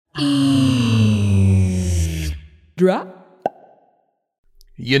Drop.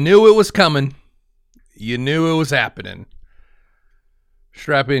 You knew it was coming. You knew it was happening.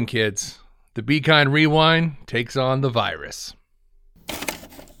 Strap in, kids. The Be Kind Rewind takes on the virus.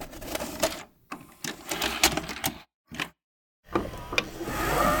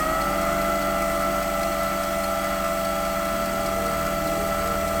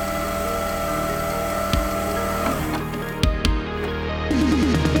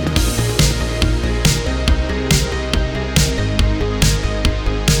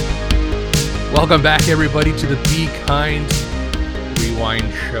 Welcome back, everybody, to the Be Kind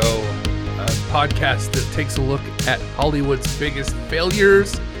Rewind Show, a podcast that takes a look at Hollywood's biggest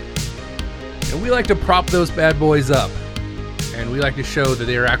failures. And we like to prop those bad boys up. And we like to show that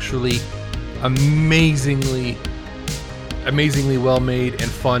they are actually amazingly well-made and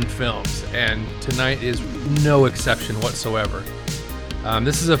fun films. And tonight is no exception whatsoever.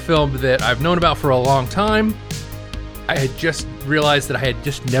 This is a film that I've known about for a long time. I had just realized that I had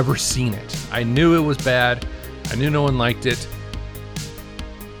just never seen it. I knew it was bad. I knew no one liked it.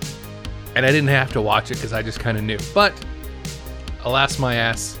 And I didn't have to watch it because I just kind of knew. But, alas my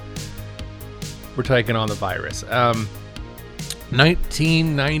ass, we're taking on the virus.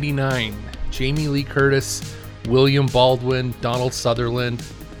 1999. Jamie Lee Curtis, William Baldwin, Donald Sutherland.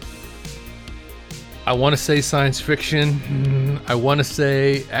 I want to say science fiction. I want to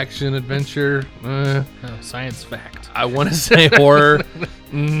say action adventure. No, science fact. I want to say horror.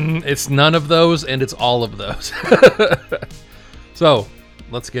 It's none of those, and it's all of those. So,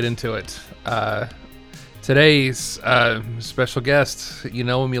 let's get into it. Today's special guest, you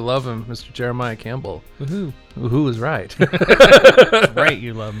know him, you love him, Mr. Jeremiah Campbell. Woohoo. Who is right? Right,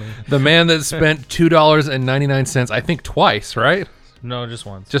 you love me. The man that spent $2.99, I think twice, right? No, just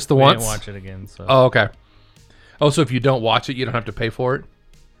once. Just the We once? didn't watch it again. So. Oh, okay. Oh, so if you don't watch it, you don't have to pay for it?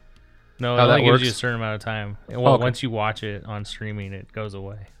 No, how it that only gives works? you a certain amount of time. Okay. Once you watch it on streaming, it goes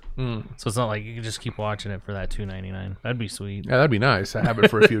away. Mm. So it's not like you can just keep watching it for that $2.99. That'd be sweet. Yeah, that'd be nice. I have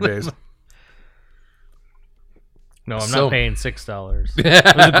it for a few days. No, I'm So- not paying $6.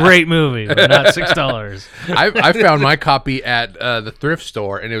 It was a great movie, but not $6. I found my copy at the thrift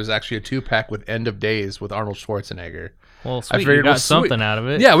store, and it was actually a 2-pack with End of Days with Arnold Schwarzenegger. Well, I sweet. figured You it got was sweet. something out of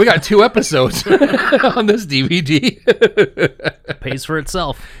it. Yeah, we got 2 episodes on this DVD. Pays for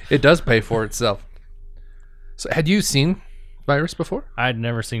itself. It does pay for itself. So, had you seen Virus before? I'd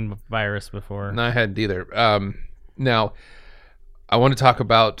never seen Virus before. No, I hadn't either. Now, I want to talk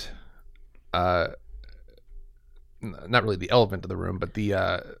about not really the elephant in the room, but the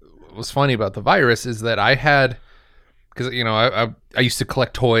what's funny about the virus is that I had, because I used to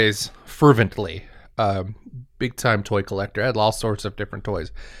collect toys fervently, big time toy collector. I had all sorts of different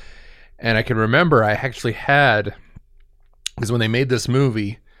toys, and I can remember I actually had, because when they made this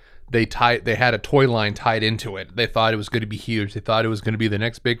movie, they had a toy line tied into it. They thought it was going to be huge. They thought it was going to be the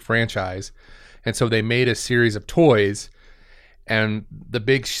next big franchise, and so they made a series of toys. And the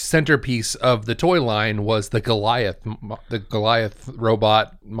big centerpiece of the toy line was the Goliath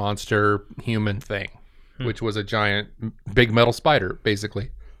robot monster human thing, which was a giant big metal spider, basically,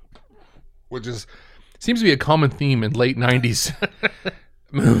 which seems to be a common theme in late 90s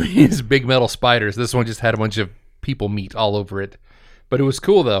movies, big metal spiders. This one just had a bunch of people meat all over it. But it was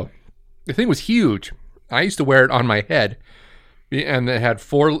cool, though. The thing was huge. I used to wear it on my head, and it had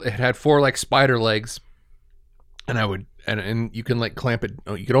four like spider legs, and I would and you can like clamp it.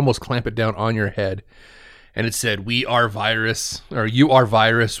 You could almost clamp it down on your head, and it said, "We are virus," or "You are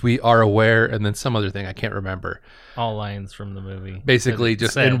virus. We are aware," and then some other thing I can't remember. All lines from the movie. Basically, It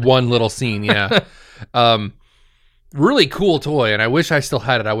just said. in one little scene. Yeah. Really cool toy, and I wish I still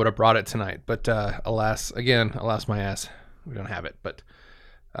had it. I would have brought it tonight, but alas my ass, we don't have it. But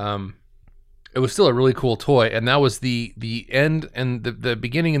it was still a really cool toy, and that was the end and the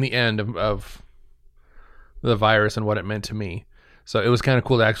beginning and the end of the virus and what it meant to me. So it was kind of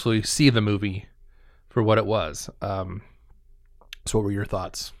cool to actually see the movie for what it was. So what were your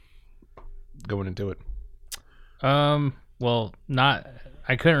thoughts going into it? Well,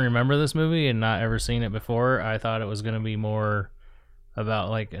 I couldn't remember this movie and not ever seen it before. I thought it was going to be more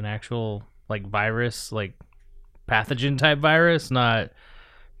about like an actual like virus, like pathogen type virus, not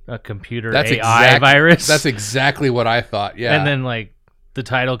a computer AI virus. That's exactly what I thought. Yeah. And then like the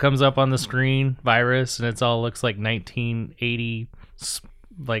title comes up on the screen, virus, and it's all looks like 1980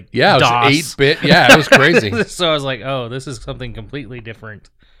 like yeah, it DOS. was 8-bit. Yeah, it was crazy. So I was like, oh, this is something completely different.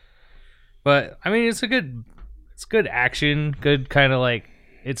 But I mean, it's good action, good kind of like,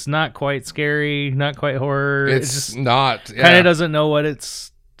 it's not quite scary, not quite horror. It's just not. kind Yeah. of doesn't know what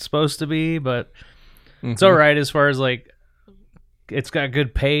it's supposed to be, but it's Mhm. all right as far as like, it's got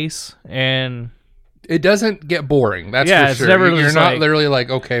good pace, and It doesn't get boring. That's Yeah, for it's sure. never You're just not like- literally like,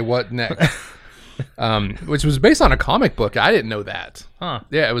 okay, what next? Which was based on a comic book. I didn't know that. Huh.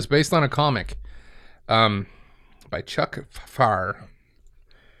 Yeah, it was based on a comic by Chuck Farr,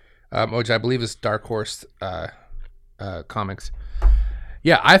 which I believe is Dark Horse Comics.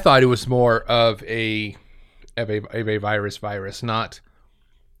 Yeah, I thought it was more of a virus, not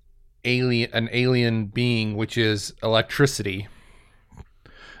an alien being, which is electricity,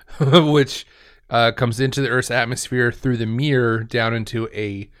 which comes into the Earth's atmosphere through the mirror down into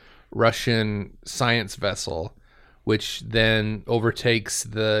a Russian science vessel, which then overtakes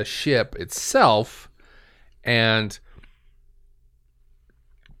the ship itself and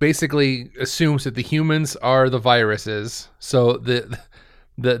basically assumes that the humans are the viruses. So the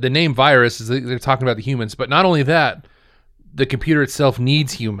name virus is they're talking about the humans, but not only that, the computer itself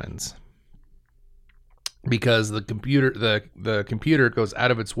needs humans because the computer goes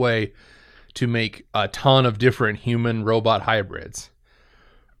out of its way to make a ton of different human robot hybrids,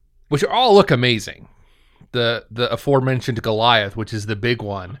 which all look amazing. The aforementioned Goliath, which is the big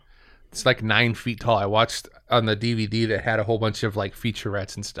one, it's like 9 feet tall. I watched on the DVD that had a whole bunch of like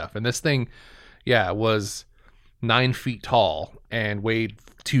featurettes and stuff, and this thing, yeah, was 9 feet tall and weighed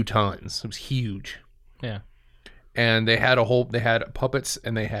 2 tons. It was huge. Yeah. And they had puppets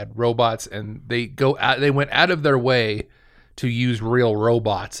and they had robots, and they went out of their way to use real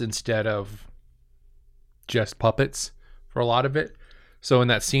robots instead of just puppets for a lot of it. So in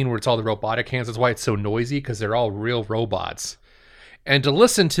that scene where it's all the robotic hands, that's why it's so noisy, because they're all real robots. And to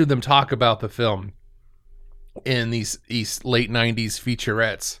listen to them talk about the film in these late 90s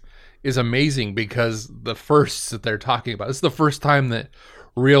featurettes is amazing, because the firsts that they're talking about, this is the first time that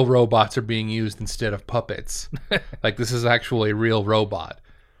real robots are being used instead of puppets. Like, this is actually a real robot.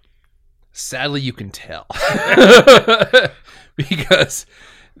 Sadly, you can tell. Because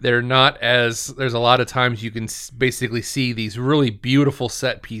they're not as... There's a lot of times you can basically see these really beautiful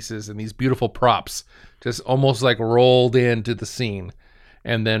set pieces and these beautiful props just almost like rolled into the scene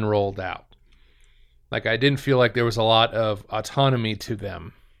and then rolled out. Like, I didn't feel like there was a lot of autonomy to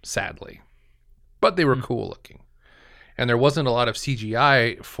them, sadly. But they were cool looking. And there wasn't a lot of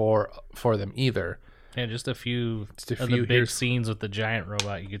CGI for them either. Yeah, just a few Just a of few the big here. scenes with the giant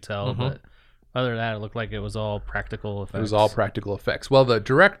robot, you could tell. Mhm. But other than that, it looked like it was all practical effects. It was all practical effects. Well, the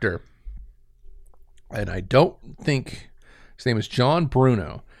director, and I don't think his name is John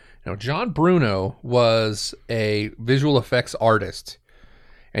Bruno. Now, John Bruno was a visual effects artist,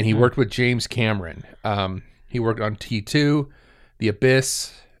 and he worked with James Cameron. He worked on T2, The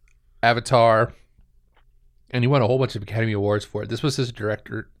Abyss, Avatar, and he won a whole bunch of Academy Awards for it. This was his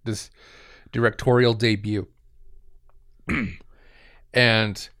directorial debut.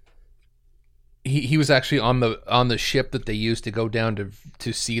 And he was actually on the ship that they used to go down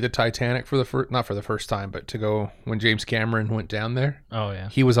to see the Titanic for not for the first time, but to go when James Cameron went down there. Oh, yeah.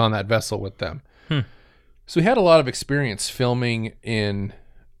 He was on that vessel with them. So he had a lot of experience filming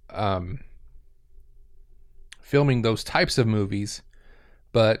filming those types of movies,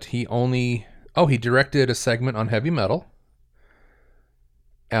 but he directed a segment on heavy metal.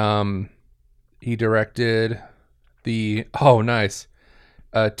 He directed the T2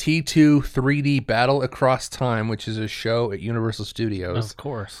 3D Battle Across Time, which is a show at Universal Studios. Of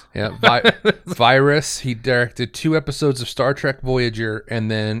course. Yeah, Virus. He directed 2 episodes of Star Trek Voyager, and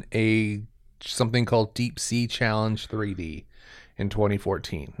then something called Deep Sea Challenge 3D in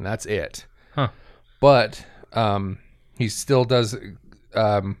 2014. And that's it. Huh. But he still does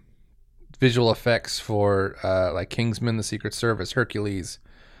visual effects for like Kingsman, The Secret Service, Hercules,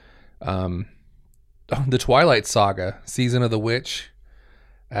 the Twilight Saga, Season of the Witch,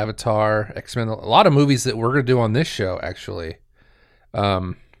 Avatar, X-Men, a lot of movies that we're going to do on this show, actually.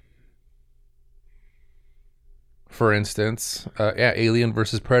 For instance, Alien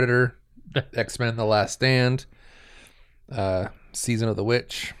versus Predator, X-Men The Last Stand, Season of the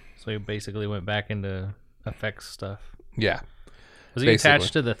Witch. So he basically went back into effects stuff. Yeah. Was he Basically.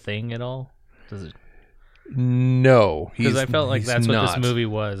 attached to The Thing at all? No. Because I felt like he's that's what not. this movie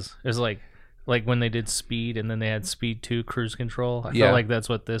was. It was like when they did Speed and then they had Speed 2 Cruise Control. I Yeah. felt like that's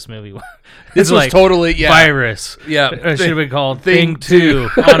what this movie was. This It's was like totally, yeah. Virus. Yeah. It should have been called Thing Thing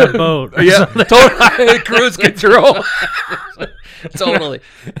 2 on a boat. or Yeah, something. totally. Cruise Control. Totally.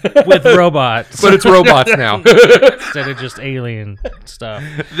 With robots. But it's robots now. Instead of just alien stuff.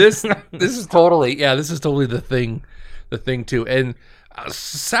 This is totally the thing too. And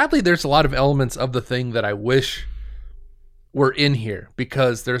sadly, there's a lot of elements of the Thing that I wish were in here,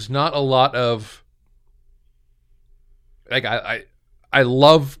 because there's not a lot of like I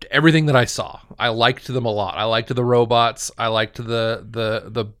loved everything that I saw. I liked them a lot. I liked the robots. I liked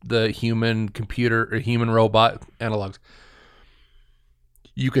the human computer or human robot analogs.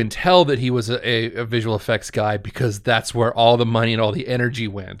 You can tell that he was a visual effects guy because that's where all the money and all the energy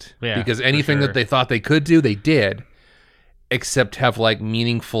went. Yeah, because anything sure. that they thought they could do, they did, except have like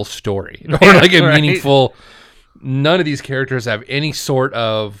meaningful story or like a meaningful. None of these characters have any sort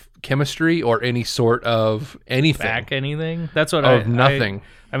of chemistry or any sort of anything. Back anything? That's what nothing.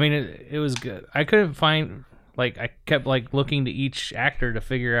 I mean, it was good. I couldn't find, like, I kept like looking to each actor to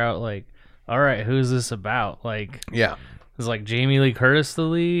figure out, like, all right, who's this about? Like, Yeah. is like Jamie Lee Curtis the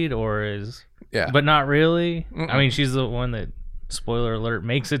lead, or is but not really. I mean, she's the one that, spoiler alert,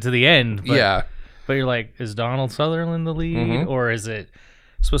 makes it to the end. But, Yeah. but you're like, is Donald Sutherland the lead, or is it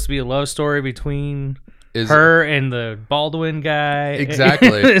supposed to be a love story between her and the Baldwin guy?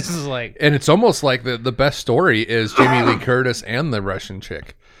 Exactly. This is like, and it's almost like the best story is Jamie Lee Curtis and the Russian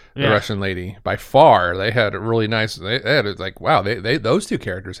chick, the Russian lady. By far, they had a really nice. They had like, wow, they those two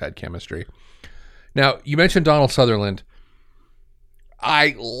characters had chemistry. Now you mentioned Donald Sutherland.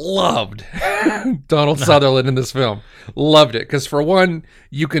 I loved Donald Sutherland in this film. Loved it because for one,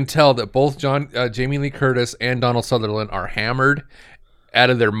 you can tell that both Jamie Lee Curtis and Donald Sutherland are hammered out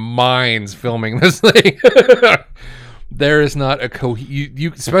of their minds filming this thing. There is not a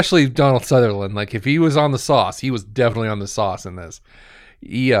you especially Donald Sutherland. Like if he was on the sauce, he was definitely on the sauce in this.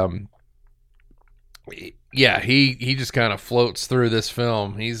 He just kind of floats through this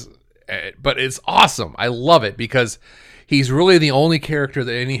film. But it's awesome. I love it because he's really the only character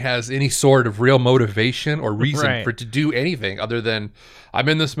that has any sort of real motivation or reason to do anything other than I'm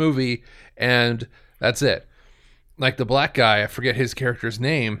in this movie and that's it. Like the black guy, I forget his character's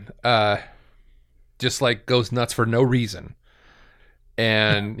name, just like goes nuts for no reason.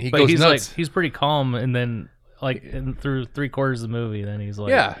 And he's nuts. Like, he's pretty calm, and then like through 3/4 of the movie, then he's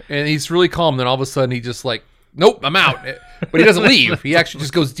like, yeah, and he's really calm. Then all of a sudden he just like, nope, I'm out. But he doesn't leave. He actually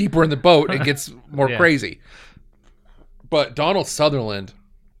just goes deeper in the boat and gets more crazy. But Donald Sutherland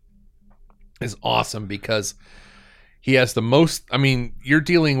is awesome because he has the most. I mean, you're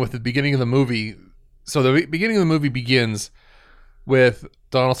dealing with the beginning of the movie. So the beginning of the movie begins with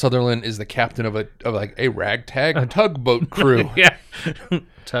Donald Sutherland is the captain of a ragtag tugboat crew. Yeah,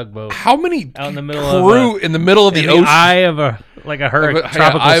 tugboat. How many out in the middle in the middle of the ocean, eye of a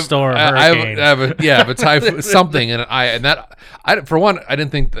tropical storm, hurricane. I have a typhoon, something, for one, I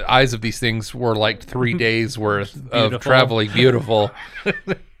didn't think the eyes of these things were like 3 days worth of traveling. Beautiful,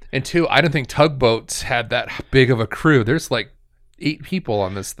 and two, I didn't think tugboats had that big of a crew. There's like 8 people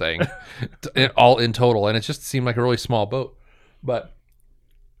on this thing, all in total, and it just seemed like a really small boat. But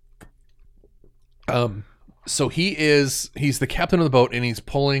so he's the captain of the boat, and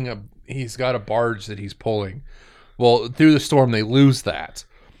he's got a barge that he's pulling. Well, through the storm, they lose that,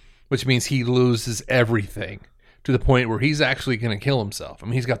 which means he loses everything to the point where he's actually going to kill himself. I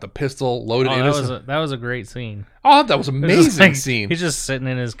mean, he's got the pistol loaded. That was a great scene. Oh, that was an amazing scene. He's just sitting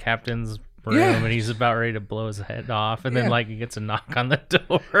in his captain's room and he's about ready to blow his head off, and then like he gets a knock on the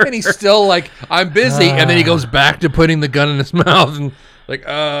door, and he's still like, "I'm busy," and then he goes back to putting the gun in his mouth and like,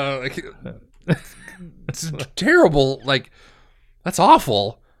 it's terrible. Like, that's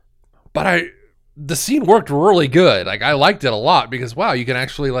awful. But the scene worked really good. Like, I liked it a lot because wow, you can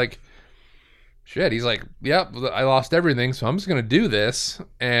actually like, shit. He's like, yep, I lost everything, so I'm just gonna do this.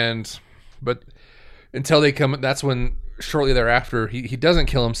 But until they come, that's when shortly thereafter he doesn't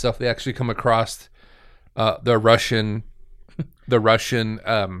kill himself. They actually come across the Russian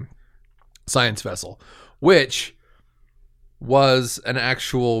science vessel, which was an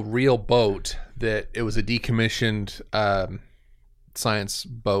actual real boat. That it was a decommissioned science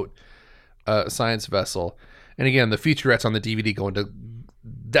boat, science vessel. And again, the featurettes on the DVD go into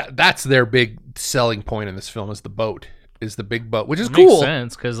that's their big selling point in this film is the boat, is the big boat, which is cool. Makes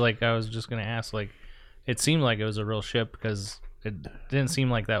sense, because like I was just gonna ask, like it seemed like it was a real ship because it didn't seem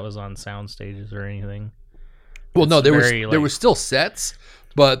like that was on sound stages or anything. Well, no, there was still sets,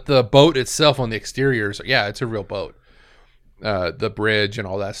 but the boat itself on the exteriors, yeah, it's a real boat. The bridge and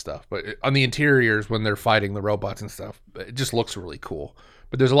all that stuff, but on the interiors when they're fighting the robots and stuff, it just looks really cool.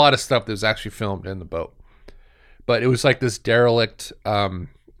 But there's a lot of stuff that was actually filmed in the boat. But it was like this derelict,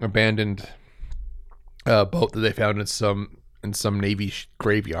 abandoned boat that they found in some Navy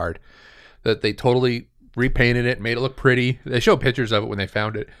graveyard that they totally repainted it, made it look pretty. They show pictures of it when they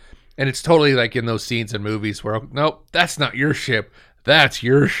found it, and it's totally like in those scenes in movies where nope, that's not your ship. That's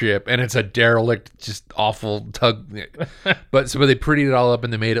your ship, and it's a derelict, just awful tug. But they prettied it all up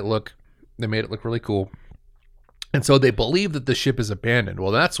and they made it look really cool. And so they believe that the ship is abandoned.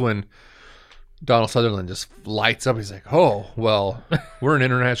 Well, that's when Donald Sutherland just lights up. He's like, "Oh, well, we're in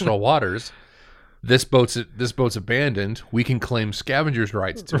international waters. This boat's abandoned. We can claim scavengers'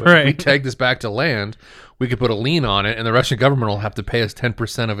 rights to it. Right. If we tag this back to land, we could put a lien on it, and the Russian government will have to pay us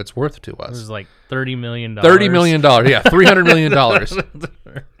 10% of its worth to It us. was like $30 million. $30 million, yeah, $300 million.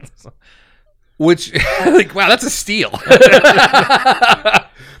 Which, like, wow, that's a steal.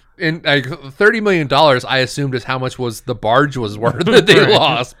 And like $30 million, I assumed is how much was the barge was worth that they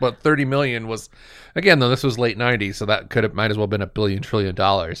lost, but $30 million was, again, though this was late '90s, so that might as well have been $1 billion trillion.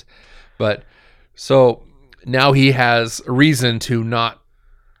 But so now he has a reason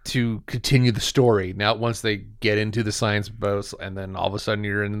to continue the story. Now, once they get into the science boats, and then all of a sudden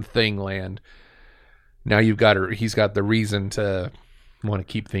you're in Thing land. Now he's got the reason to want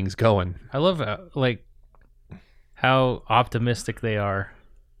to keep things going. I love how optimistic they are.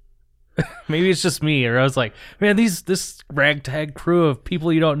 Maybe it's just me, or I was like, man, this ragtag crew of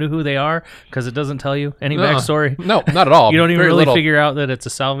people, you don't know who they are because it doesn't tell you any backstory. No, not at all. You don't even Very really little. figure out that it's a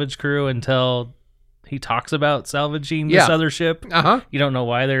salvage crew until he talks about salvaging this other ship. You don't know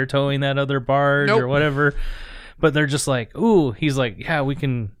why they're towing that other barge or whatever, but they're just like, ooh, he's like, yeah, we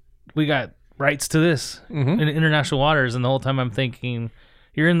got rights to this in international waters. And the whole time I'm thinking,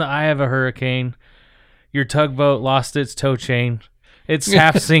 you're in the eye of a hurricane. Your tugboat lost its tow chain. It's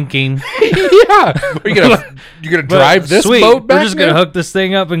half sinking. Yeah. Are you gonna drive this boat back? We're just gonna hook this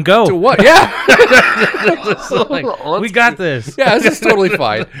thing up and go. To what? Yeah. We got this. Yeah, this is totally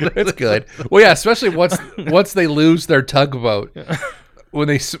fine. It's good. Well, yeah, especially once they lose their tugboat,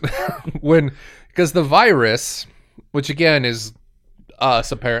 because the virus, which again is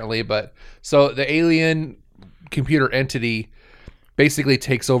us apparently, but so the alien computer entity basically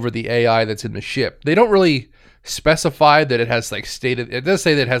takes over the AI that's in the ship. They don't really specify that it has like it does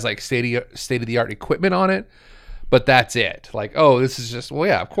say that it has like state of the art equipment on it, but that's it. Like, oh, this is just, well,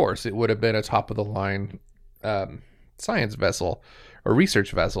 yeah, of course it would have been a top of the line science vessel or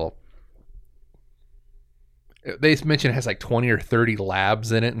research vessel. They mention it has like 20 or 30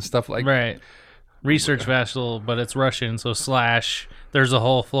 labs in it and stuff like right. Research vessel, but it's Russian, so there's a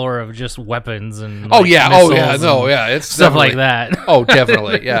whole floor of just weapons and it's stuff like that. Oh,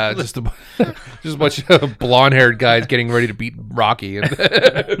 definitely, yeah, just a bunch of blonde-haired guys getting ready to beat Rocky.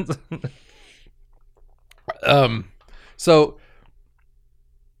 So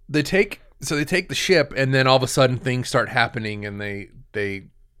they take the ship, and then all of a sudden things start happening, and they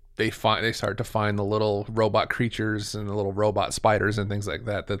start to find the little robot creatures and the little robot spiders and things like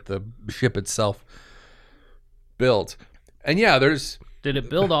that the ship itself built. And yeah, did it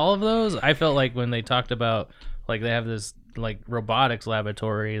build all of those? I felt like when they talked about like they have this like robotics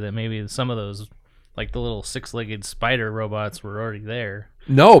laboratory that maybe some of those like the little 6-legged spider robots were already there.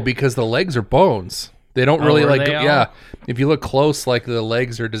 No, because the legs are bones. They don't really like they all? Yeah. If you look close, like the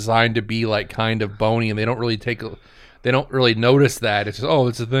legs are designed to be like kind of bony, and they don't really notice that. It's just, oh,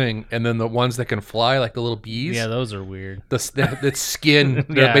 it's a thing. And then the ones that can fly, like the little bees. Yeah, those are weird. That's skin.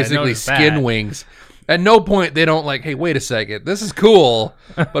 They're Yeah, basically skin wings. At no point they don't like, hey, wait a second. This is cool,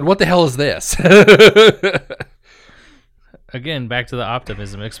 but what the hell is this? Again, back to the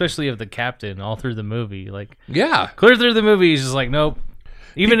optimism, especially of the captain all through the movie. Like, yeah. Clear through the movie, he's just like, nope.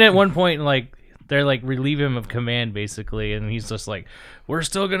 Even at one point, like, they're like relieve him of command basically, and he's just like, we're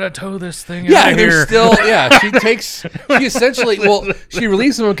still gonna tow this thing out here. She essentially, she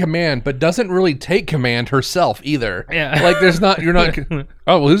relieves him of command, but doesn't really take command herself either. Yeah. Like you're not, oh,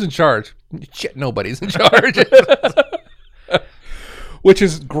 well, who's in charge? Shit, nobody's in charge. Which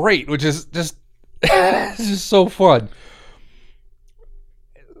is great, which is just, it's just so fun.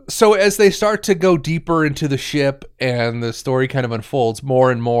 So as they start to go deeper into the ship and the story kind of unfolds,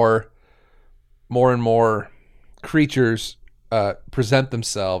 more and more creatures present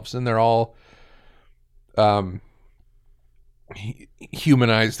themselves, and they're all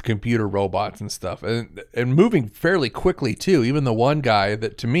humanized computer robots and stuff, and moving fairly quickly too. Even the one guy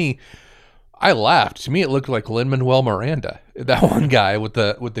that, to me, I laughed. To me, it looked like Lin-Manuel Miranda. That one guy with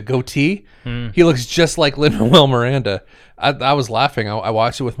the goatee, he looks just like Lin-Manuel Miranda. I was laughing. I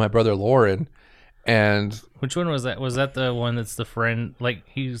watched it with my brother Lauren, and which one was that? Was that the one that's the friend? Like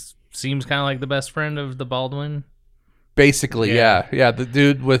seems kind of like the best friend of the Baldwin. Basically, yeah. The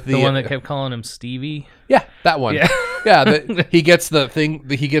dude with the one that kept calling him Stevie. Yeah, that one. Yeah, he gets the thing.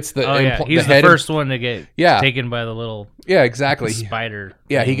 He gets the. Oh yeah, he's the first one to get taken by the little. Yeah, exactly. Spider.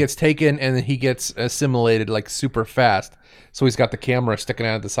 Yeah, he gets taken and then he gets assimilated like super fast. So he's got the camera sticking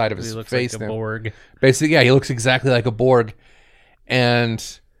out of the side of his face. Like a Borg. Basically, yeah, he looks exactly like a Borg,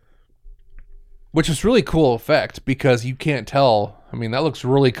 and which is really cool effect because you can't tell. I mean, that looks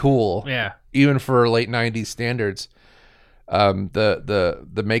really cool. Yeah, even for late '90s standards.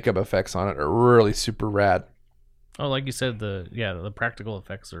 The makeup effects on it are really super rad. Oh, like you said, the practical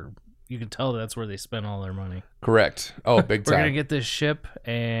effects are. You can tell that's where they spent all their money. Correct. Oh, big time. We're gonna get this ship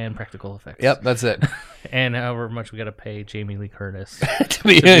and practical effects. Yep, that's it. And however much we gotta pay Jamie Lee Curtis to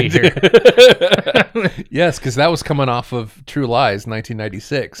be here. Yes, because that was coming off of True Lies,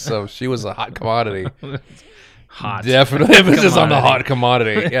 1996, so she was a hot commodity. Hot, definitely emphasis on the hot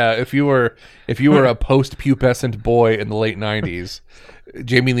commodity. Yeah, if you were a post-pubescent boy in the late 90s,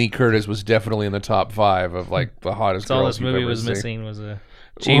 Jamie Lee Curtis was definitely in the top 5 of like the hottest. That's all girls this you've movie ever was seen. missing was a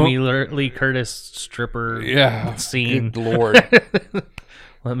Jamie Lee Curtis stripper scene. Good Lord.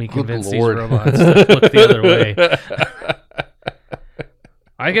 Let me convince these robots to look the other way.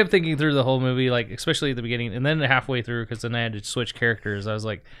 I kept thinking through the whole movie, like especially at the beginning, and then halfway through, because then I had to switch characters. I was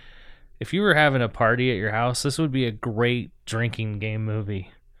like, if you were having a party at your house, this would be a great drinking game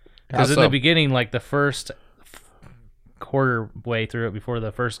movie. Because in the beginning, like the first quarter way through it, before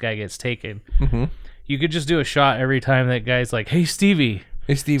the first guy gets taken, you could just do a shot every time that guy's like, "Hey, Stevie."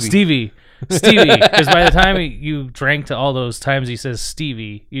 Hey, Stevie. Stevie. Because by the time you drank to all those times he says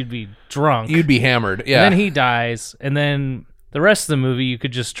Stevie, you'd be drunk. You'd be hammered. Yeah. And then he dies, and then the rest of the movie you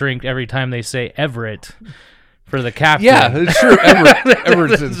could just drink every time they say Everett for the captain. Yeah, it's true.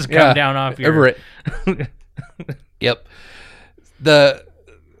 Everett. Just come down off your... Everett. Yep.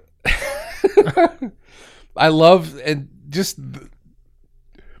 I love, and just,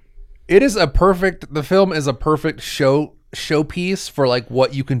 the film is a perfect showpiece for like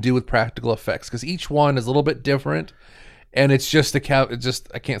what you can do with practical effects, because each one is a little bit different, and it's just I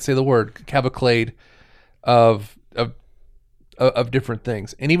can't say the word, cavalcade of different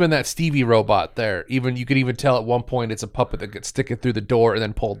things. And even that Stevie robot there, even you could even tell at one point it's a puppet that gets sticking through the door and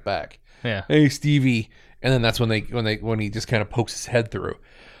then pulled back. Yeah. Hey, Stevie. And then that's when he just kind of pokes his head through.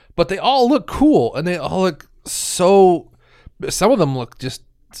 But they all look cool, and they all look so. Some of them look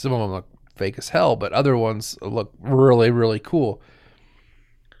fake as hell, but other ones look really, really cool.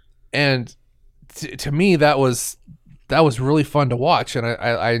 And to me, that was really fun to watch, and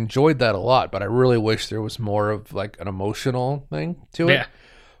I enjoyed that a lot. But I really wish there was more of like an emotional thing to it. Yeah.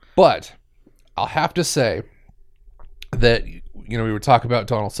 But I'll have to say that we were talking about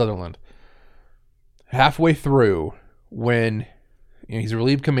Donald Sutherland. Halfway through, when he's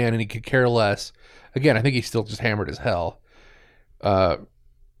relieved command and he could care less. Again, I think he's still just hammered as hell.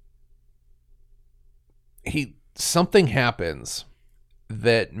 Something happens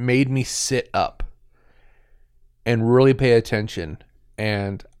that made me sit up and really pay attention.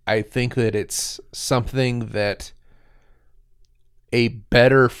 And I think that it's something that a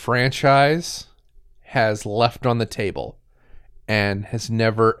better franchise has left on the table and has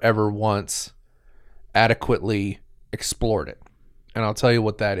never, ever once adequately explored it. And I'll tell you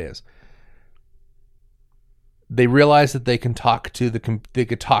what that is. They realize that they can talk to the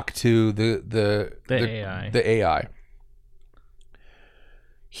AI. The AI.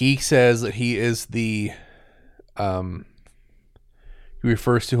 He says that he is he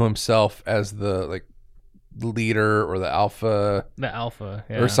refers to himself as the leader or the alpha, yeah,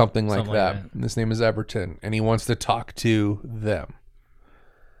 or something like that. His name is Everton, and he wants to talk to them.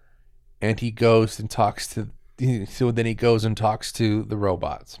 And he goes and talks to the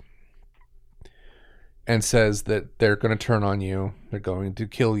robots and says that they're going to turn on you. They're going to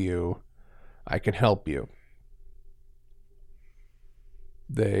kill you. I can help you.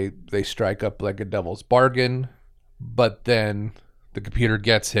 They strike up like a devil's bargain, but then the computer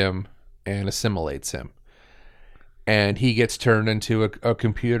gets him and assimilates him. And he gets turned into a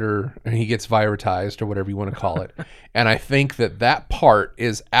computer, and he gets virused, or whatever you want to call it. And I think that part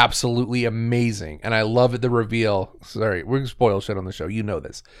is absolutely amazing. And I love it, the reveal. Sorry, we're going to spoil shit on the show. You know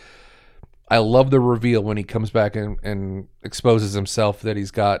this. I love the reveal when he comes back and exposes himself that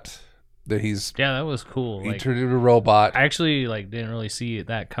that was cool. He turned into a robot. I actually didn't really see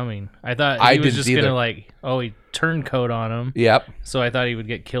that coming. I thought he was just gonna he turncoat on him. Yep. So I thought he would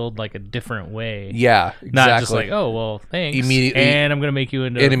get killed a different way. Yeah, exactly. Not just thanks. Immediately, and I'm gonna make you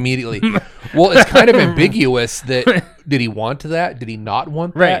into it immediately. Well, it's kind of ambiguous that did he want that? Did he not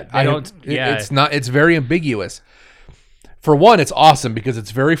want that? Right. It's not. It's very ambiguous. For one, it's awesome because it's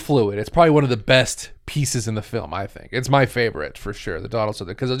very fluid. It's probably one of the best pieces in the film, I think. It's my favorite for sure, the Donald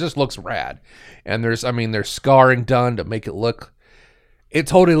Sutherland, because it just looks rad. And there's scarring done to make it look. It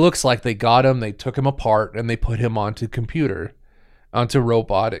totally looks like they got him, they took him apart, and they put him onto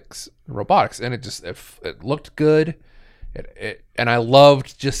robotics, and it looked good. And I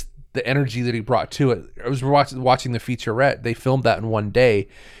loved just the energy that he brought to it. I was watching the featurette. They filmed that in one day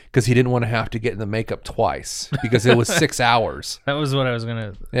because he didn't want to have to get in the makeup twice because it was 6 hours. That was what I was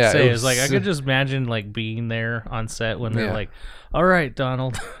gonna say. Is like I could just imagine like being there on set when they're like, "All right,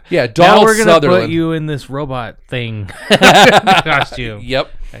 Donald. Yeah, now Donald we're gonna Sutherland. put you in this robot thing costume." Yep.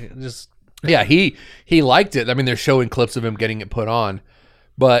 Yeah, he liked it. I mean, they're showing clips of him getting it put on,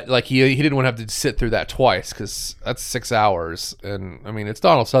 but like he didn't want to have to sit through that twice because that's 6 hours. And I mean, it's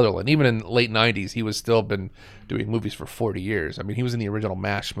Donald Sutherland. Even in the late '90s, he was still been doing movies for 40 years. I mean, he was in the original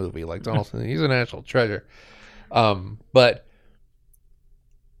MASH movie. Like Donald, he's a national treasure. But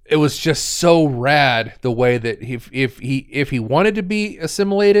it was just so rad the way that if he wanted to be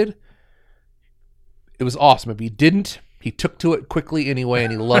assimilated, it was awesome. If he didn't, he took to it quickly anyway,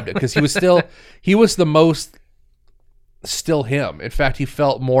 and he loved it because he was the most still him. In fact, he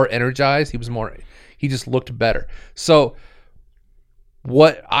felt more energized. He just looked better. So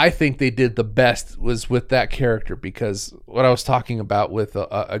what I think they did the best was with that character, because what I was talking about with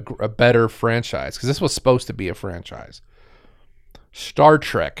a better franchise, because this was supposed to be a franchise. Star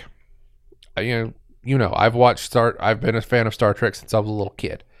Trek. I've been a fan of Star Trek since I was a little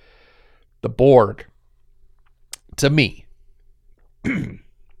kid. The Borg, to me,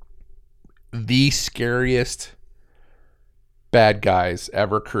 the scariest bad guys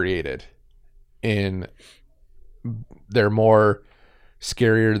ever created. They're more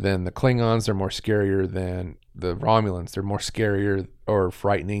scarier than the Klingons. They're more scarier than the Romulans. They're more scarier or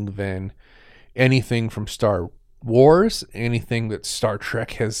frightening than anything from Star Wars, anything that Star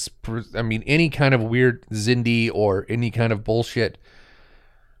Trek has. I mean, any kind of weird Xindi or any kind of bullshit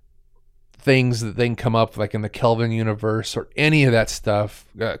things that they can come up like in the Kelvin universe or any of that stuff,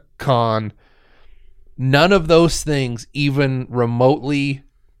 Khan. None of those things even remotely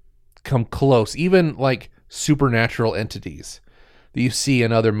come close. Even like supernatural entities that you see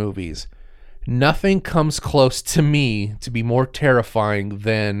in other movies. Nothing comes close to me to be more terrifying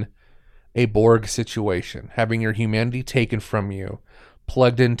than a Borg situation. Having your humanity taken from you,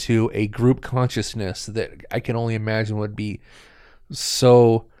 plugged into a group consciousness that I can only imagine would be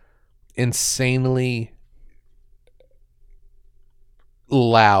so insanely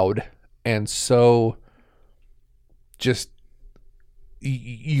loud and so just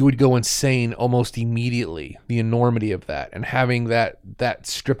you would go insane almost immediately. The enormity of that, and having that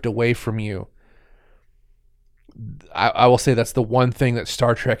stripped away from you. I will say that's the one thing that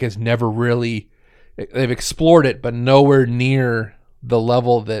Star Trek has never really. They've explored it, but nowhere near the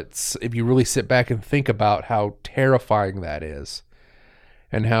level that's. If you really sit back and think about how terrifying that is,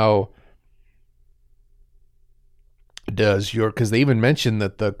 and how because they even mentioned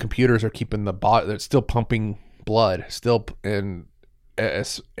that the computers are keeping the bot. They're still pumping blood, still in.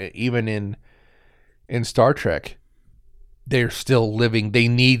 Even in Star Trek, they're still living. They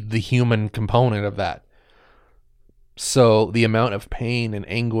need the human component of that. So the amount of pain and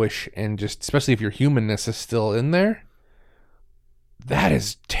anguish, and just especially if your humanness is still in there, that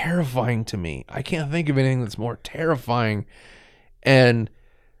is terrifying to me. I can't think of anything that's more terrifying. And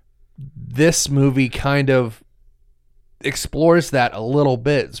this movie kind of explores that a little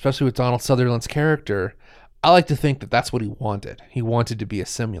bit, especially with Donald Sutherland's character. I like to think that that's what he wanted. He wanted to be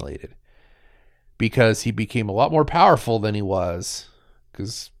assimilated because he became a lot more powerful than he was,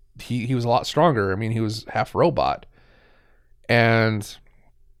 because he was a lot stronger. I mean, he was half robot, and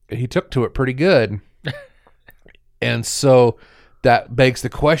he took to it pretty good. And so that begs the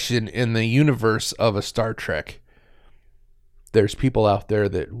question, in the universe of a Star Trek, there's people out there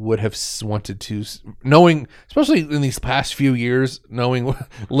that would have wanted to, knowing, especially in these past few years, knowing,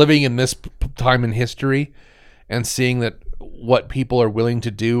 living in this time in history, and seeing that what people are willing to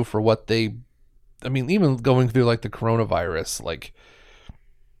do for what they, I mean, even going through like the coronavirus, like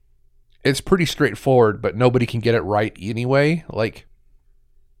it's pretty straightforward, but nobody can get it right anyway. Like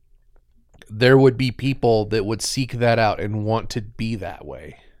there would be people that would seek that out and want to be that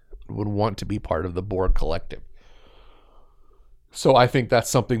way, would want to be part of the Borg collective. So I think that's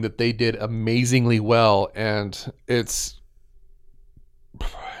something that they did amazingly well, and it's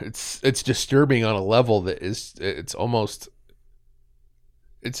disturbing on a level that it's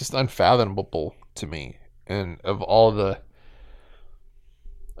just unfathomable to me. And of all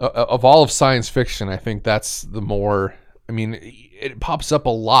of science fiction, I think that's the more, I mean, it pops up a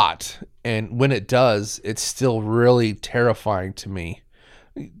lot, and when it does, it's still really terrifying to me.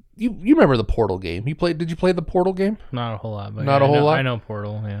 You remember the Portal game? Did you play the Portal game? Not a whole lot, but not a whole lot. I know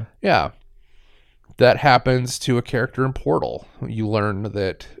Portal, yeah. Yeah. That happens to a character in Portal. You learn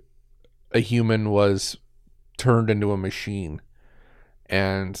that a human was turned into a machine.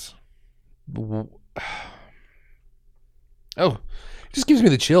 And just gives me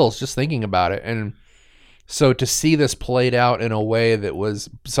the chills just thinking about it. And so to see this played out in a way that was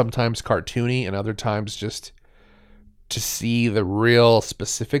sometimes cartoony and other times just to see the real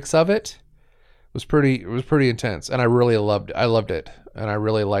specifics of it was pretty intense. And I loved it. And I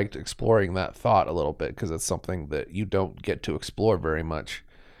really liked exploring that thought a little bit because it's something that you don't get to explore very much.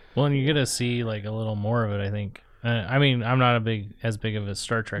 Well, and you get to see like a little more of it, I think. I mean, I'm not as big of a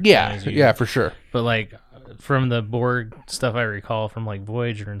Star Trek fan as you. Yeah, for sure. But like from the Borg stuff I recall from like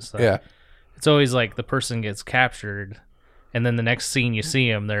Voyager and stuff. Yeah. It's always like the person gets captured and then the next scene you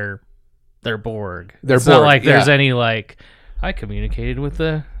see them, they're Borg. It's not like there's any like I communicated with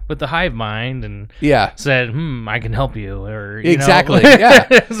the hive mind and said, I can help you, or exactly.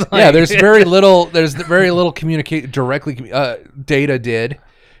 Yeah. There's very little communicate directly. Data did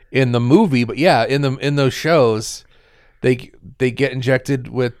in the movie, but in those shows, they get injected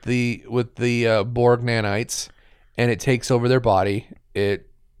with the Borg nanites, and it takes over their body. It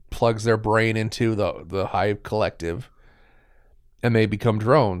plugs their brain into the hive collective, and they become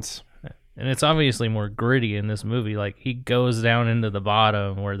drones. And it's obviously more gritty in this movie. Like, he goes down into the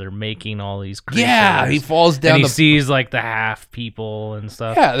bottom where they're making all these creatures. Yeah, he falls down. And he sees, like, the half people and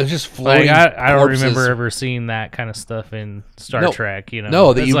stuff. Yeah, they're just floating I don't remember ever seeing that kind of stuff in Star Trek,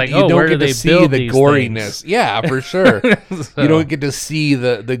 No, that you don't get to see the goriness. Yeah, for sure. So. You don't get to see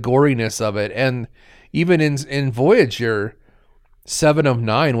the goriness of it. And even in Voyager, 7 of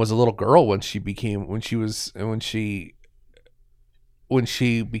 9 was a little girl when she became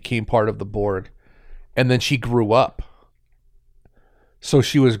part of the Borg, and then she grew up. So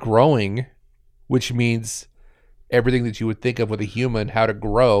she was growing, which means everything that you would think of with a human, how to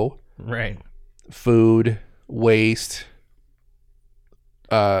grow. Right. Food, waste,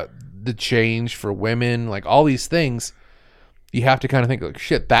 the change for women, like all these things, you have to kind of think like,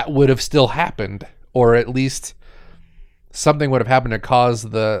 shit, that would have still happened, or at least something would have happened to cause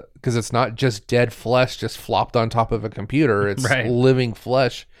because it's not just dead flesh just flopped on top of a computer. It's living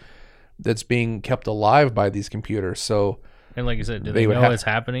flesh that's being kept alive by these computers. So, and like you said, do they know what's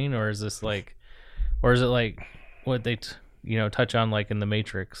happening, or is it like what they touch on like in the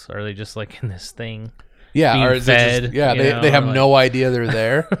Matrix? Are they just like in this thing? Yeah, or is fed, it just, they have no idea they're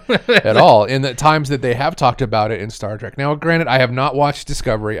there at all. In the times that they have talked about it in Star Trek. Now, granted, I have not watched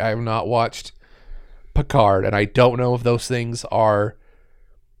Discovery. I have not watched Picard, and I don't know if those things are,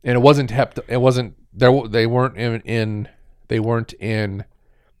 and they weren't in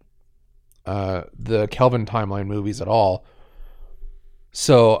the Kelvin timeline movies at all.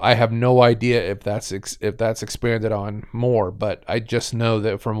 So I have no idea if that's expanded on more, but I just know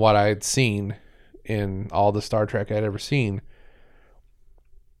that from what I had seen in all the Star Trek I'd ever seen,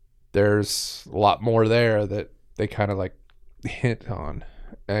 there's a lot more there that they kind of like hint on.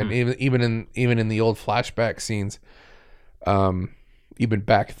 And even in the old flashback scenes, even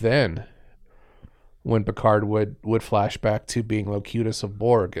back then, when Picard would flash back to being Locutus of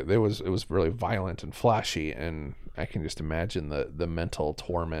Borg, it was really violent and flashy, and I can just imagine the mental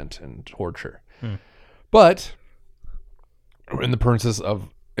torment and torture. But in the process of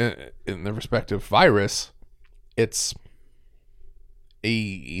in the respective virus, it's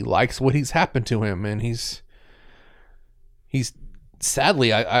he likes what he's happened to him, and he's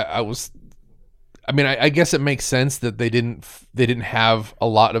sadly, I guess it makes sense that they didn't have a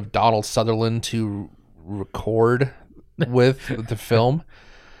lot of Donald Sutherland to record with the film,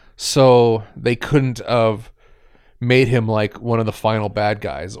 so they couldn't have made him like one of the final bad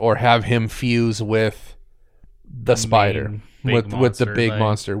guys or have him fuse with the spider, with the big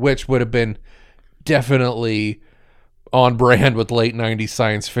monster, which would have been definitely on brand with late 90s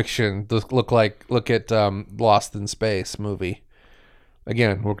science fiction. Look at Lost in Space movie.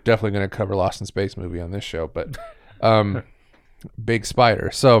 Again, we're definitely going to cover Lost in Space movie on this show, but big spider.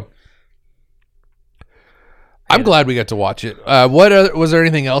 So I'm glad we got to watch it. Was there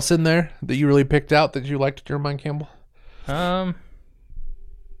anything else in there that you really picked out that you liked, Jeremiah Campbell? I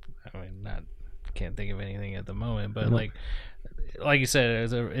mean, can't think of anything at the moment, but like you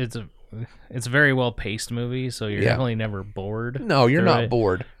said, it's a very well paced movie, so you're definitely never bored. No, you're not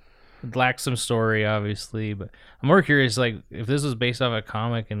bored. It lacks some story, obviously, but I'm more curious, like, if this was based off a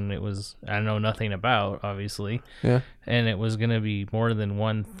comic and it was, I know nothing about, obviously, and it was going to be more than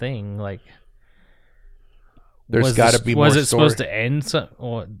one thing, like, there's got to be more story. Was it supposed to end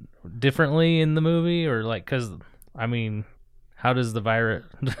differently in the movie, or, like, because, I mean, how does the virus,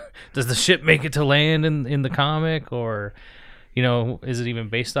 does the ship make it to land in the comic, or, is it even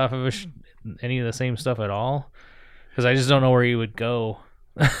based off of any of the same stuff at all? Because I just don't know where you would go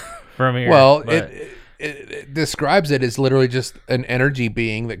from here. Well, it describes it as literally just an energy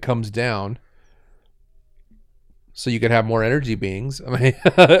being that comes down so you could have more energy beings. I mean,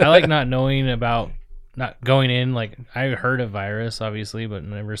 I like not knowing about, not going in, like, I heard of Virus, obviously, but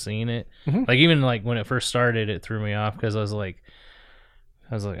never seen it. Mhm. Like, even, like, when it first started, it threw me off, because I was like,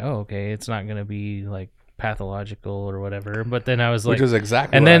 oh, okay, it's not going to be, like, pathological or whatever. But then I was like, which is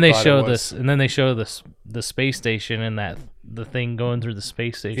exactly. and what then I they thought it show was. this, and then they show this, the space station, and the thing going through the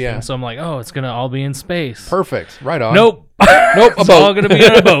space station. Yeah. So I'm like, oh, it's going to all be in space. Perfect. Right on. Nope. Nope. It's all going to be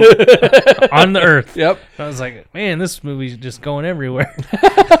on a boat on the Earth. Yep. I was like, man, this movie's just going everywhere.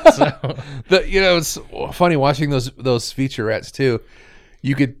 So, It's funny watching those featurettes too.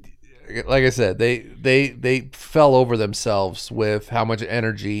 You could, like I said, they fell over themselves with how much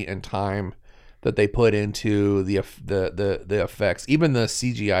energy and time that they put into the effects. Even the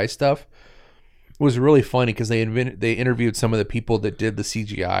CGI stuff was really funny because they interviewed some of the people that did the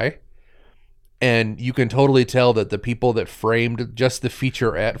CGI, and you can totally tell that the people that framed just the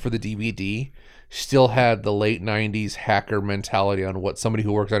featurette for the DVD still had the late 90s hacker mentality on what somebody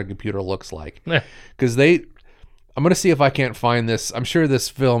who works on a computer looks like. Because I'm going to see if I can't find this. I'm sure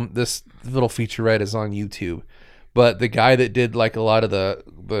this little featurette is on YouTube. But the guy that did like a lot of the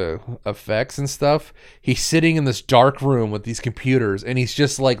effects and stuff, he's sitting in this dark room with these computers, and he's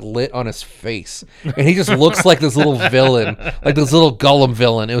just like lit on his face, and he just looks like this little villain, like this little Gollum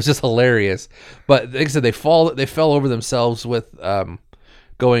villain. It was just hilarious. But like I said, they fell over themselves with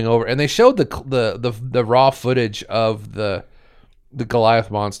going over, and they showed the raw footage of the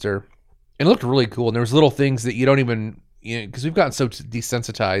Goliath monster, and it looked really cool. And there was little things that you don't even, because we've gotten so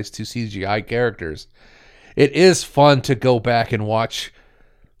desensitized to CGI characters. It is fun to go back and watch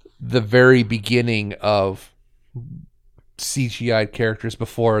the very beginning of CGI characters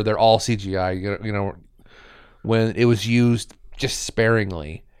before they're all CGI. When it was used just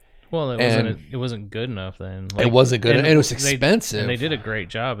sparingly. well, it wasn't good enough then. It wasn't good, and it was expensive. And they did a great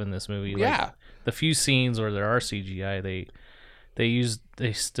job in this movie. Like, Yeah. the few scenes where there are CGI,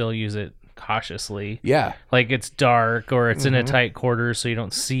 they still use it cautiously. Yeah. Like, it's dark or it's in a tight quarter, so you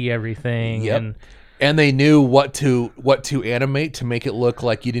don't see everything. Yep. And they knew what to animate to make it look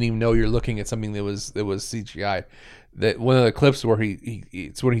like you didn't even know you're looking at something that was CGI. That one of the clips where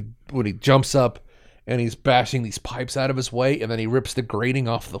it's when he jumps up and he's bashing these pipes out of his way, and then he rips the grating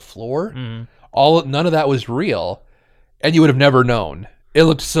off the floor. None of that was real, and you would have never known. It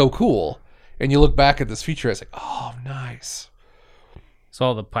looked so cool, and you look back at this feature, it's like, oh, nice. So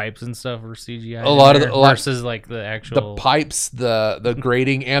all the pipes and stuff were CGI. Versus like the actual pipes, the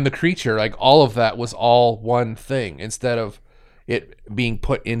grating, and the creature, like all of that was all one thing instead of it being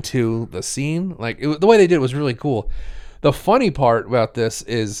put into the scene. Like the way they did it was really cool. The funny part about this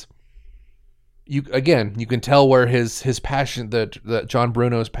is you can tell where his passion, that John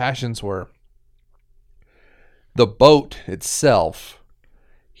Bruno's passions were. The boat itself.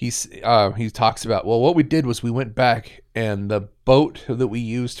 He talks about, well, what we did was we went back, and the boat that we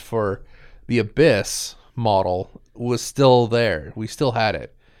used for the Abyss model was still there. We still had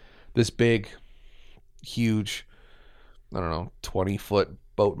it. This big, huge, 20-foot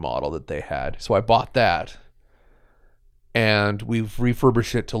boat model that they had. So I bought that, and we've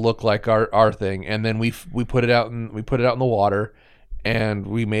refurbished it to look like our thing. And then we put it out in the water, and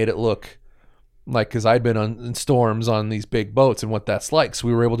we made it look like, because I'd been in storms on these big boats and what that's like, so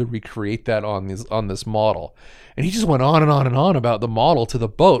we were able to recreate that on this model. And he just went on and on and on about the model to the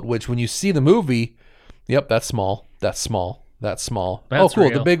boat, which when you see the movie, yep, that's small, that's small, that's small. That's oh, cool,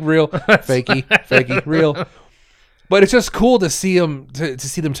 real. the big real, fakey, real. But it's just cool to see them to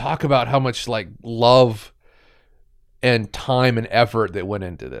see them talk about how much like love and time and effort that went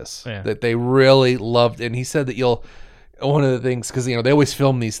into this, that they really loved. And he said that one of the things, because they always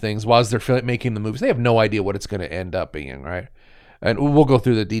film these things while they're making the movies, they have no idea what it's going to end up being, right? And we'll go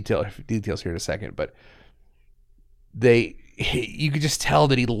through the details here in a second, but you could just tell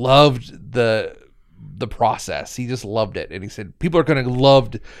that he loved the process. He just loved it, and he said people are going to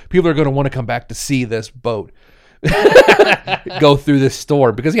want to come back to see this boat go through this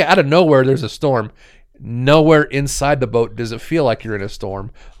storm, because out of nowhere there's a storm. Nowhere inside the boat does it feel like you're in a storm,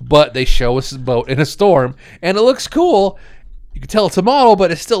 but they show us a boat in a storm, and it looks cool. You can tell it's a model,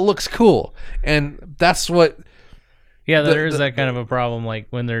 but it still looks cool, and that's what. Yeah, there is that kind of a problem. Like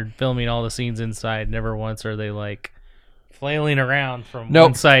when they're filming all the scenes inside, never once are they like flailing around from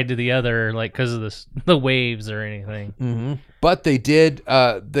one side to the other, like because of the waves or anything. Mm-hmm. But they did.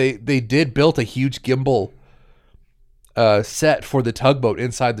 They did build a huge gimbal set for the tugboat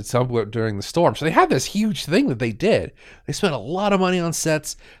inside the tugboat during the storm. So they had this huge thing that they did. They spent a lot of money on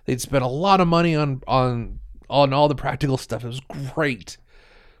sets. They'd spent a lot of money on all the practical stuff. It was great.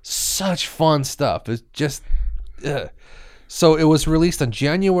 Such fun stuff. It's just So it was released on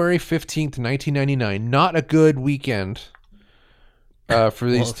January 15th, 1999. Not a good weekend for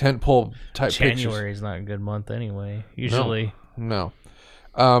these tentpole type pictures. January is not a good month anyway. Usually, no.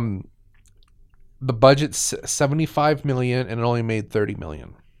 The budget's $75 million, and it only made $30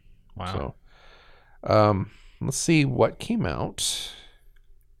 million. wow. So, let's see what came out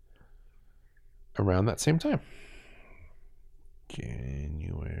around that same time.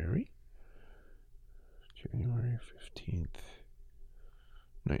 January 15th,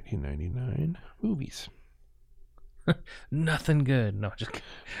 1999. Movies. Nothing good. No, just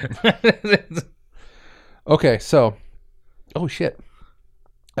kidding. Okay, so, oh shit.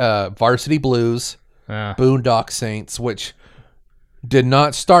 Varsity Blues, Ah, Boondock Saints, which did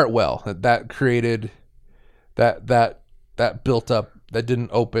not start well. That created that built up. That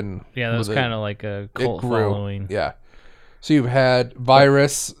didn't open. yeah, that was kind of like a cult following. Yeah. So you've had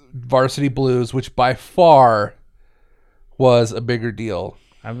Virus, Varsity Blues, which by far was a bigger deal.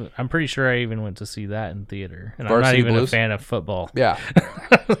 I'm pretty sure I even went to see that in theater, and Varsity I'm not even Blues? a fan of football. Yeah.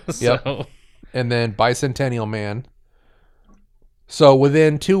 So, And then Bicentennial Man. So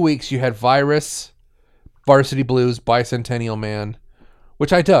within 2 weeks, you had Virus, Varsity Blues, Bicentennial Man,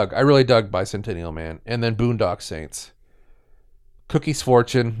 which I dug. I really dug Bicentennial Man. And then Boondock Saints. Cookie's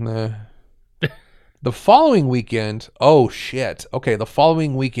Fortune. The following weekend, oh shit. Okay, the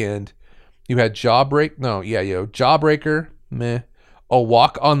following weekend, you had Jawbreaker, meh. A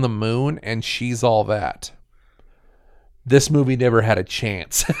Walk on the Moon, and She's All That. This movie never had a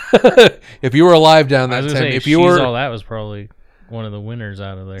chance. If you were alive down I that was time, gonna say, if you She's were, All That was probably one of the winners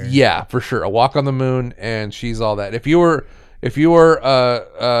out of there. yeah, for sure, A Walk on the Moon and She's All That. If you were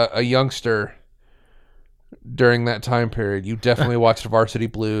a youngster during that time period, you definitely watched Varsity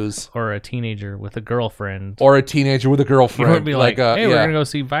Blues, Or a teenager with a girlfriend. or a teenager with a You girlfriend. wouldn't be like, hey, we're yeah. gonna go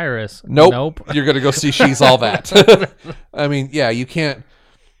see Virus. Nope. You're gonna go see She's All That. I mean, yeah, you can't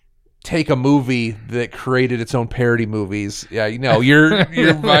take a movie that created its own parody movies. Yeah, you're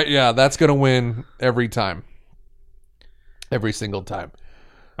yeah, that's gonna win every time, every single time.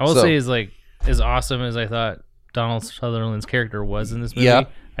 I will So- say, is like as awesome as I thought Donald Sutherland's character was in this movie. Yeah.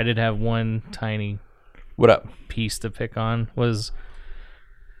 I did have one tiny What up? piece to pick on. Was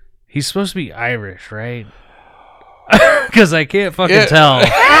he's supposed to be Irish, right? Because I can't fucking Yeah. tell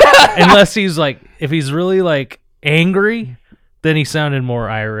unless he's like, if he's really like angry, then he sounded more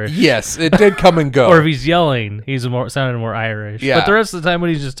Irish. Yes, it did come and go. Or if he's yelling, he's sounded more Irish. Yeah. But the rest of the time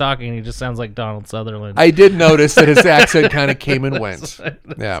when he's just talking, he just sounds like Donald Sutherland. I did notice that his accent kind of came and went.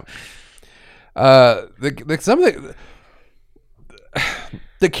 Yeah. Some of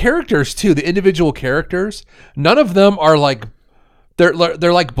the characters too, the individual characters, none of them are like they're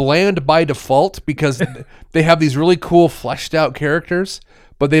like bland by default because they have these really cool fleshed out characters,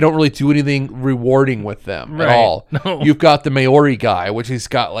 but they don't really do anything rewarding with them at Right. all. No. You've got the Maori guy, which he's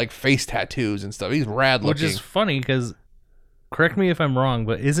got like face tattoos and stuff. He's rad Which looking. is funny because, correct me if I'm wrong,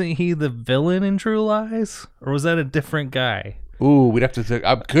 but isn't he the villain in True Lies? Or was that a different guy? Ooh, we'd have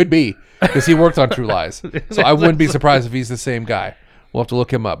to could be because he worked on True Lies, so I wouldn't be surprised if he's the same guy. We'll have to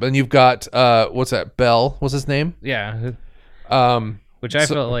look him up. And you've got what's that? Bell was his name. Yeah. Um, Which I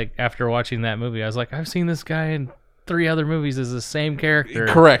felt like after watching that movie, I was like, I've seen this guy in 3 other movies as the same character.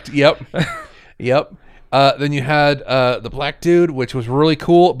 correct. Yep. Yep. Then you had the black dude, which was really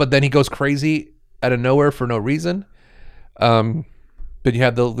cool, but then he goes crazy out of nowhere for no reason. Then you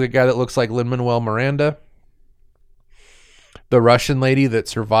had the guy that looks like Lin-Manuel Miranda. The Russian lady that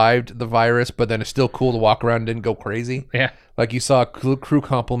survived the virus, but then is still cool to walk around and didn't go crazy. Yeah. Like you saw a crew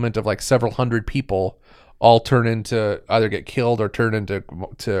complement of like several hundred people all turn into either get killed or turn into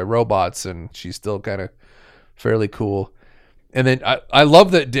robots, and she's still kind of fairly cool. And then I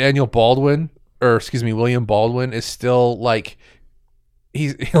love that William Baldwin is still like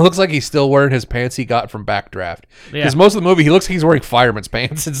he looks like he's still wearing his pants he got from Backdraft. Yeah. Because most of the movie he looks like he's wearing fireman's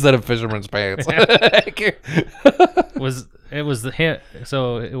pants instead of fisherman's pants. It was the hint,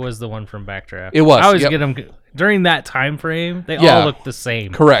 so it was the one from Backdraft. It was, I always yep. get them during that time frame. They Yeah. all look the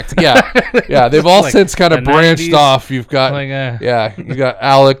same. Correct. Yeah. Yeah. They've all Like since kind of the branched 90s. off. You've got Like, yeah, you got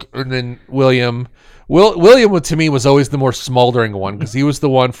Alec and then William. William to me was always the more smoldering one because he was the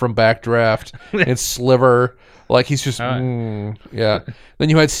one from Backdraft and Sliver. Like he's just yeah. Then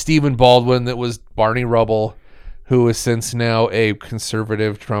you had Stephen Baldwin that was Barney Rubble, who is since now a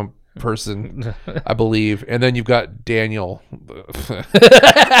conservative Trump person, I believe. And then you've got Daniel.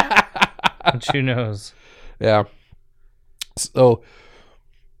 But who knows? Yeah. So,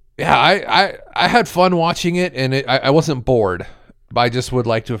 yeah, I had fun watching it, and I wasn't bored, but I just would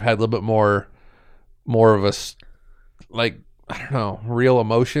like to have had a little bit more of a, like, I don't know, real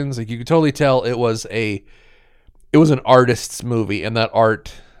emotions. Like you could totally tell it was a it was an artist's movie, and that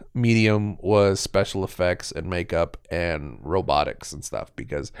art medium was special effects and makeup and robotics and stuff,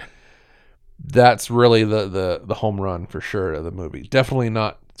 because that's really the home run for sure of the movie. Definitely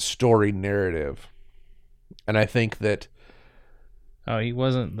not story narrative. And I think that he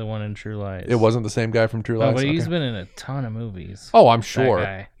wasn't the one in True Lies. it wasn't the same guy from True Lies. Oh, but he's Okay. been in a ton of movies. Oh, I'm sure.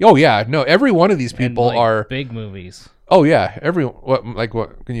 guy. Oh yeah, no, every one of these people And, like, are. big movies. Oh yeah,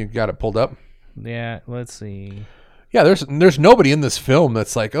 what? Can you got it pulled up? Yeah, let's see. Yeah, there's nobody in this film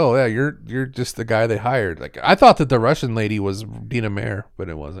that's like, oh yeah, you're just the guy they hired. Like, I thought that the Russian lady was Dina Meyer, but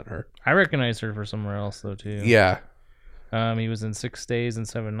it wasn't her. I recognize her for somewhere else though too. Yeah. He was in 6 Days and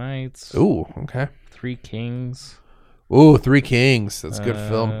 7 Nights. Ooh, okay. 3 Kings. Ooh, Three Kings. That's a good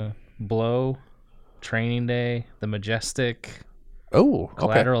film. Blow, Training Day, The Majestic, Oh, okay.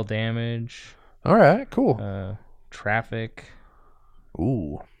 Collateral Damage, All right, cool. Traffic.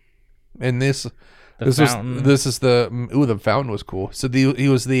 Ooh, and this Fountain. the Fountain was cool. So he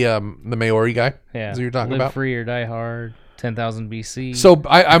was the Maori guy. Yeah, Is what you're talking Live about? Free or Die Hard, 10,000 BC. So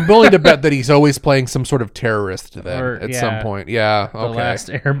I'm willing to bet that he's always playing some sort of terrorist then at some point. Yeah. The Okay. Last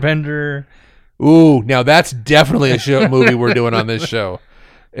Airbender. Ooh, now that's definitely a movie we're doing on this show.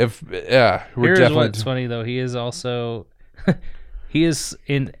 We're Here's definitely. what's funny though. He is also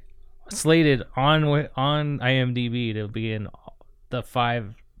slated on IMDb to be in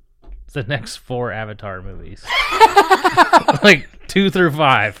the next 4 Avatar movies. Like 2 through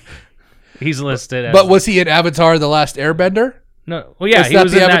 5. He's listed as, But was he in Avatar: The Last Airbender? no. Well, yeah, Is he that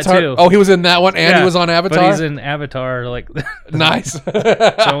was the in Avatar? that too. Oh, he was in that one, and he Yeah, was on Avatar. But he's in Avatar. Like, Nice. so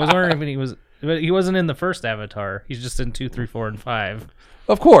I was wondering if he was, but he wasn't in the first Avatar. He's just in 2, 3, 4, and 5.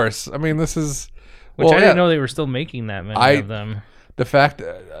 Of course. I mean, this is. Which I didn't know they were still making that many of them. The fact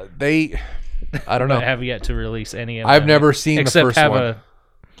that I don't know. I have yet to release any of them. I've never seen the except first have one. a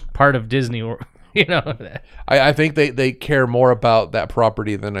part of Disney, or I think they care more about that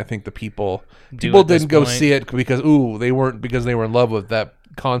property than I think the people. Do People at this didn't go point. see it because they were in love with that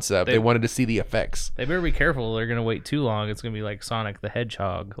concept. They wanted to see the effects. They better be careful. They're gonna wait too long. It's gonna be like Sonic the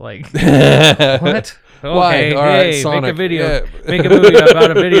Hedgehog. Like what? Okay, All right, hey, Sonic. make a video, Yeah. make a movie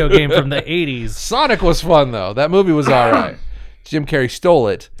about a video game from the '80s. Sonic was fun though. That movie was all right. Jim Carrey stole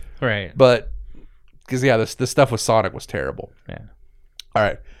it, Right. but because the stuff with Sonic was terrible. Yeah. All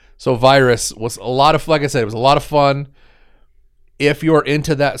right. So Virus was a lot of, like I said, it was a lot of fun. If you're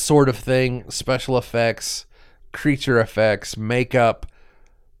into that sort of thing, special effects, creature effects, makeup,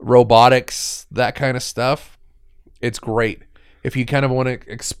 robotics, that kind of stuff, it's great. If you kind of want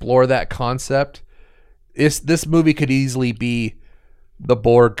to explore that concept, this movie could easily be the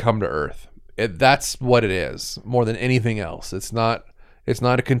Borg come to Earth. That's what it is, more than anything else. It's not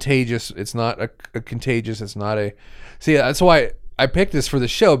a contagious. It's not a contagious. It's not a. See, that's why I picked this for the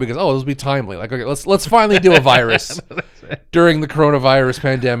show, because this will be timely. Like, okay, let's finally do a virus during the coronavirus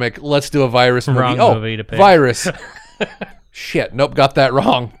pandemic. Let's do a virus movie. Wrong Oh, movie to pick. virus. Shit, nope, got that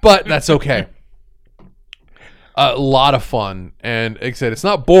wrong. But that's okay. A lot of fun, and like I said, it's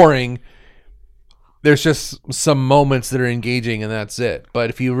not boring. There's just some moments that are engaging, and that's it.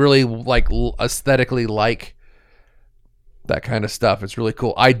 But if you really aesthetically like that kind of stuff, it's really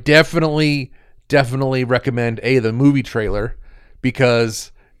cool. I definitely recommend the movie trailer,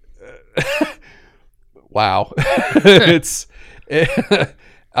 because wow, it's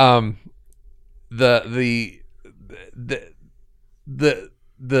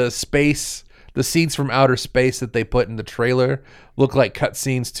the space. The scenes from outer space that they put in the trailer look like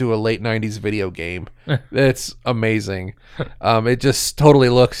cutscenes to a late 90s video game. It's amazing. It just totally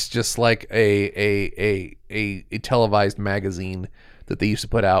looks just like a televised magazine that they used to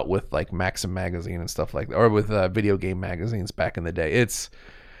put out with like Maxim magazine and stuff like that, or with video game magazines back in the day. It's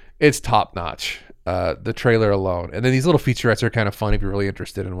top notch. The trailer alone, and then these little featurettes are kind of fun if you're really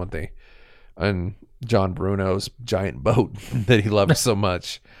interested in and John Bruno's giant boat that he loves so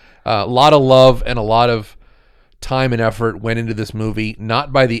much. A lot of love and a lot of time and effort went into this movie,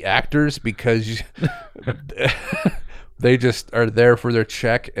 not by the actors, because they just are there for their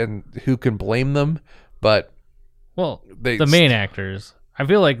check, and who can blame them? But the main actors. I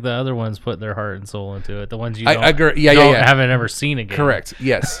feel like the other ones put their heart and soul into it. The ones you I agree. Yeah. haven't ever seen again. Correct.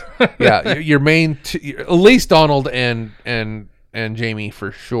 Yes. Yeah. Your main, at least Donald and Jamie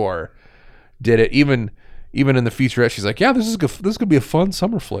for sure did it. Even in the featurette, she's like, "Yeah, this is gonna be a fun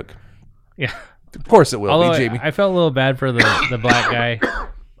summer flick." Yeah, of course it will. Although be, Jamie. I felt a little bad for the black guy.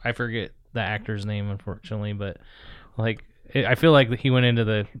 I forget the actor's name, unfortunately, but like I feel like he went into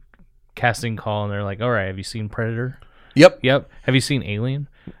the casting call and they're like, "All right, have you seen Predator? Yep. Have you seen Alien?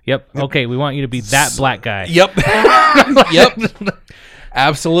 Yep. Okay, we want you to be that black guy. Yep. Yep.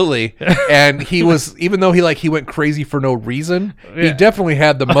 Absolutely. And he was, even though he went crazy for no reason, he Yeah. definitely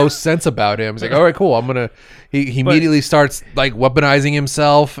had the most sense about him. He's like, all right, cool. He immediately starts like weaponizing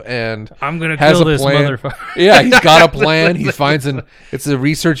himself and I'm gonna has kill a this plan. motherfucker. Yeah, he's got a plan. He finds it's a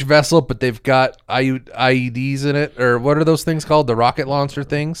research vessel, but they've got IEDs in it, or what are those things called? The rocket launcher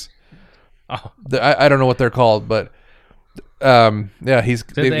things. Oh. I don't know what they're called, but yeah, Did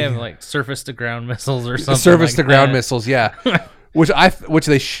they have like surface to ground missiles or something? surface like to ground that? missiles, yeah. which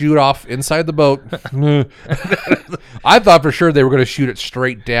they shoot off inside the boat. I thought for sure they were going to shoot it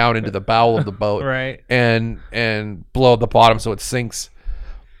straight down into the bowel of the boat, Right. and blow up the bottom so it sinks,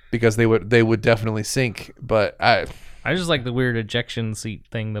 because they would definitely sink. But I just like the weird ejection seat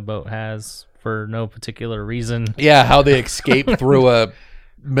thing the boat has for no particular reason. yeah, how they escape through a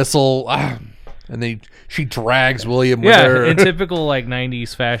missile, and she drags William with her. In typical like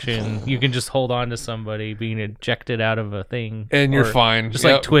 90s fashion, you can just hold on to somebody being ejected out of a thing. And you're Or fine. Just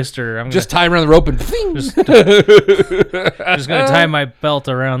Yep. like Twister. I'm Just tie him around the rope and just gonna tie my belt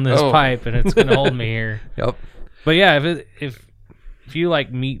around this Oh. pipe and it's gonna hold me here. Yep. But yeah, if you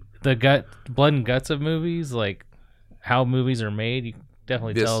like meet the blood and guts of movies, like how movies are made, you can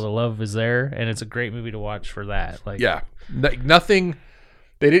definitely This- tell the love is there, and it's a great movie to watch for that. Like, Yeah. Nothing.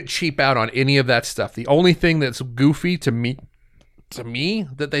 They didn't cheap out on any of that stuff. The only thing that's goofy to me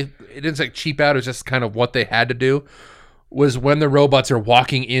that it didn't say cheap out, is just kind of what they had to do, was when the robots are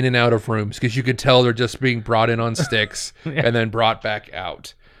walking in and out of rooms, because you could tell they're just being brought in on sticks and then brought back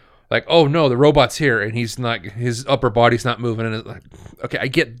out. Like, oh no, the robot's here and his upper body's not moving. And it's like, okay, I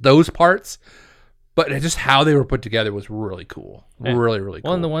get those parts, but just how they were put together was really cool. Yeah. Really, really cool.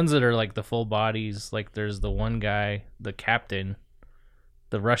 Well, and the ones that are like the full bodies, like there's the one guy, the captain,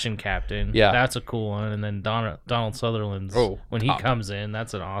 the Russian captain. Yeah. That's a cool one. And then Donald Sutherland's, when he comes in,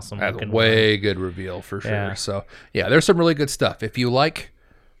 that's an awesome That's a looking way good reveal for sure. Yeah. So yeah, there's some really good stuff. If you like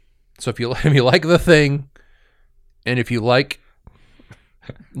The Thing, and if you like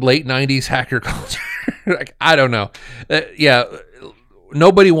late 90s hacker culture, like, I don't know. Yeah,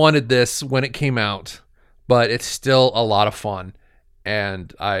 nobody wanted this when it came out, but it's still a lot of fun.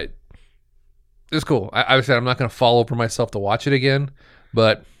 And it's cool. I said I'm not going to fall over myself to watch it again,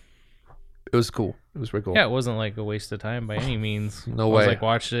 but it was cool. It was pretty cool. Yeah, it wasn't like a waste of time by any means. No I way. was like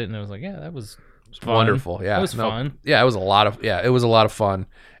watched it and it was like, yeah, that was fun. Wonderful. Yeah, It was fun. Yeah, it was a lot of fun.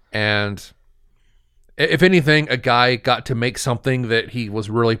 And if anything, a guy got to make something that he was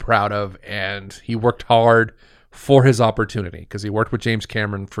really proud of, and he worked hard for his opportunity, because he worked with James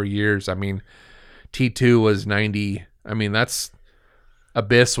Cameron for years. I mean, T2 was 90. I mean, that's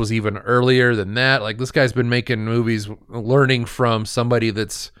Abyss was even earlier than that. Like, this guy's been making movies, learning from somebody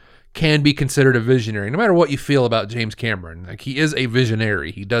that's can be considered a visionary. No matter what you feel about James Cameron, like, he is a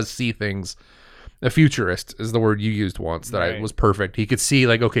visionary. He does see things. A futurist is the word you used once that Right. was perfect. He could see,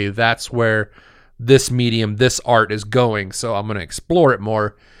 like, okay, that's where this medium, this art is going, so I'm going to explore it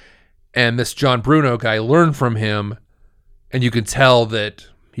more. And this John Bruno guy learned from him, and you can tell that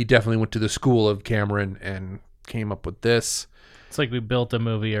he definitely went to the school of Cameron and came up with this. It's like we built a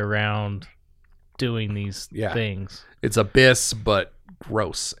movie around doing these things. It's Abyss, but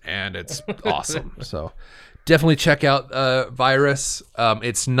gross, and it's awesome. So definitely check out Virus.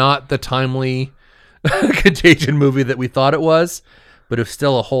 It's not the timely Contagion movie that we thought it was, but it's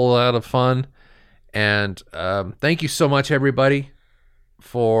still a whole lot of fun. And thank you so much, everybody,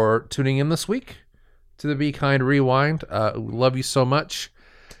 for tuning in this week to the Be Kind Rewind. Love you so much.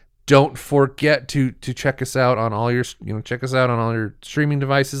 Don't forget to check us out on all your streaming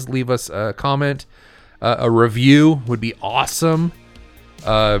devices. Leave us a comment, a review would be awesome.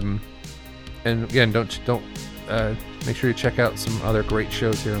 And again, don't make sure you check out some other great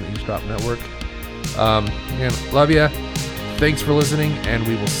shows here on the Eavesdrop Network. Again, love you. Thanks for listening, and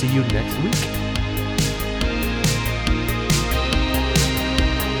we will see you next week.